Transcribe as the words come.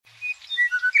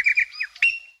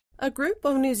A group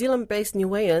of New Zealand-based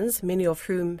Niueans, many of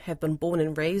whom have been born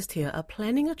and raised here, are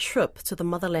planning a trip to the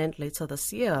motherland later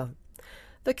this year.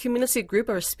 The community group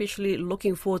are especially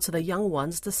looking forward to the young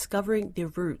ones discovering their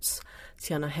roots.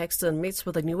 Tiana Hexton meets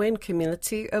with the Niuean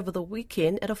community over the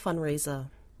weekend at a fundraiser.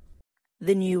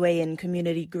 The Niuean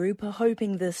community group are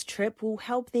hoping this trip will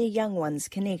help their young ones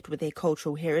connect with their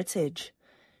cultural heritage.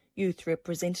 Youth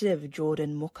Representative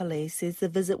Jordan Mokale says the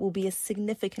visit will be a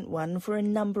significant one for a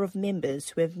number of members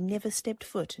who have never stepped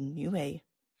foot in Niue.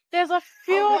 There's a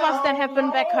few of us that have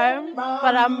been back home,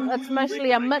 but it's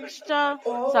mostly a mixture.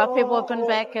 So people have been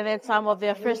back and then some of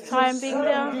their first time being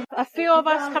there. A few of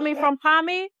us coming from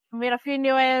Palmy. We had a few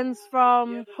Niueans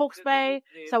from Hawke's Bay,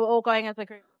 so we're all going as a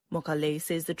group. Mokale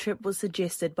says the trip was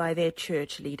suggested by their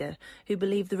church leader, who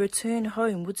believed the return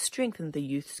home would strengthen the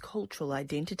youth's cultural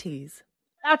identities.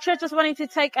 Our church is wanting to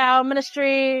take our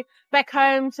ministry back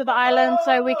home to the island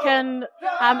so we can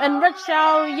enrich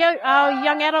our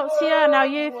young adults here and our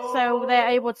youth so they're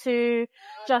able to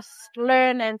just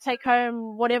learn and take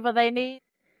home whatever they need.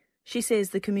 She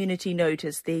says the community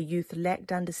noticed their youth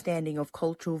lacked understanding of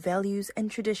cultural values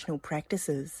and traditional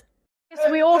practices. Yes,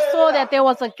 we all saw that there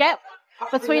was a gap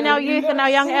between our youth and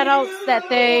our young adults, that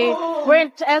they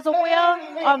weren't as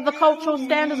aware of the cultural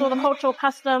standards or the cultural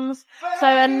customs, so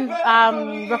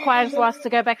requiring for us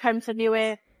to go back home to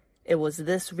Niue. It was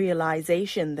this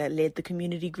realization that led the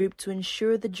community group to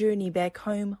ensure the journey back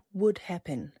home would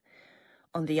happen.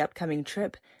 On the upcoming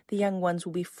trip, the young ones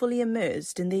will be fully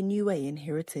immersed in their Niuean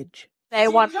heritage. They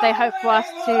hope for us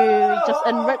to just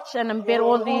enrich and embed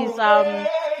all these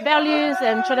values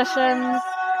and traditions,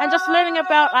 and just learning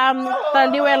about the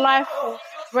Niue life,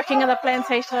 working in the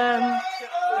plantation.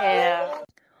 Yeah.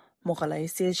 Mokale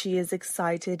says she is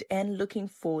excited and looking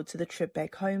forward to the trip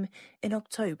back home in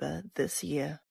October this year.